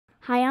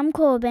Hi, I'm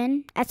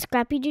Corbin at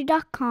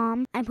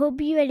scrappydo.com. I hope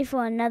you're ready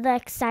for another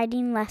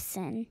exciting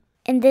lesson.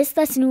 In this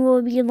lesson,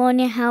 we'll be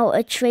learning how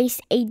to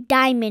trace a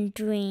diamond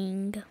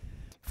ring.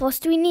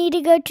 First, we need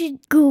to go to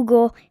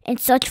Google and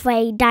search for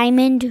a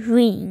diamond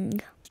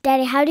ring.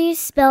 Daddy, how do you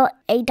spell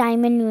a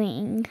diamond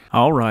ring?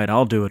 All right,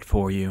 I'll do it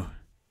for you.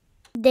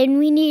 Then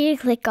we need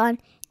to click on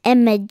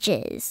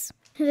Images.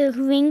 The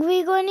ring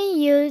we're going to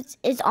use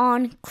is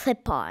on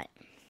clip art.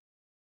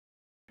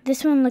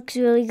 This one looks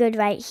really good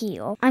right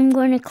here. I'm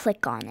going to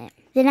click on it.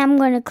 Then I'm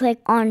going to click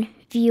on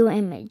View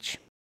Image.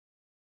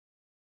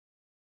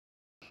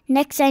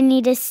 Next, I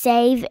need to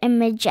save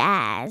image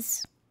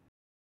as.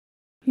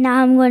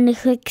 Now I'm going to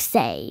click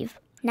Save.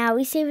 Now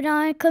we save it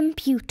on our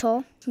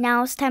computer.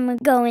 Now it's time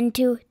to go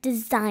into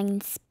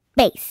Design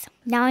Space.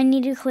 Now I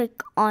need to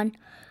click on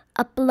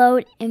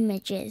Upload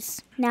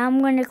Images. Now I'm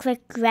going to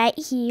click right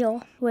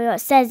here where it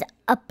says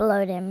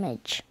Upload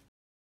Image.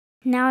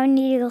 Now I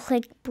need to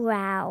click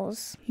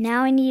Browse.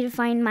 Now I need to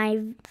find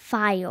my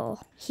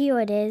file. Here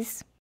it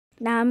is.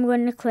 Now I'm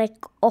going to click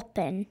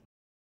Open.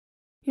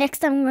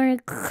 Next I'm going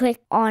to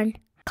click on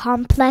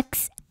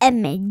Complex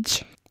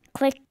Image.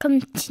 Click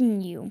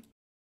Continue.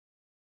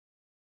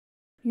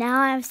 Now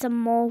I have some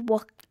more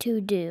work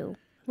to do.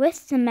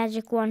 With the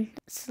magic wand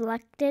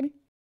selected,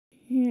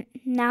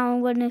 now I'm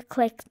going to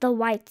click the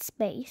white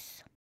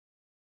space.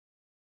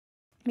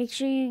 Make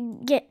sure you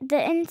get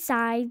the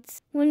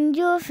insides. When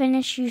you're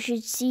finished, you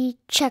should see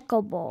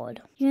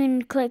checkerboard. You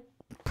can click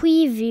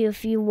Preview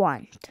if you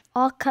want.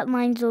 All cut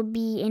lines will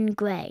be in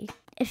gray.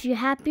 If you're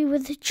happy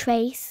with the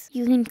trace,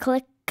 you can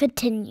click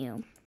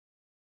Continue.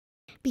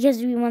 Because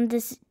we want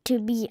this to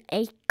be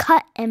a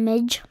cut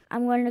image,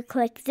 I'm going to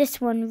click this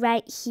one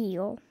right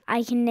here.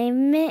 I can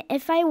name it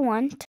if I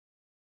want.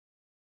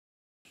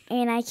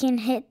 And I can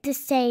hit the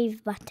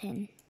Save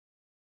button.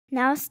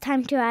 Now it's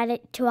time to add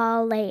it to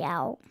our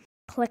layout.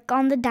 Click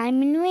on the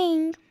diamond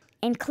ring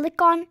and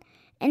click on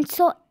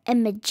Insert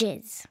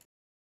Images.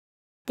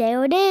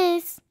 There it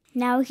is.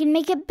 Now we can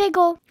make it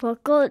bigger.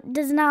 Coco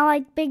does not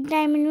like big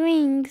diamond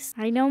rings.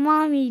 I know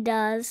Mommy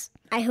does.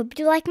 I hope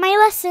you like my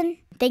lesson.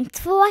 Thanks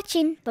for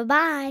watching.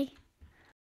 Bye-bye.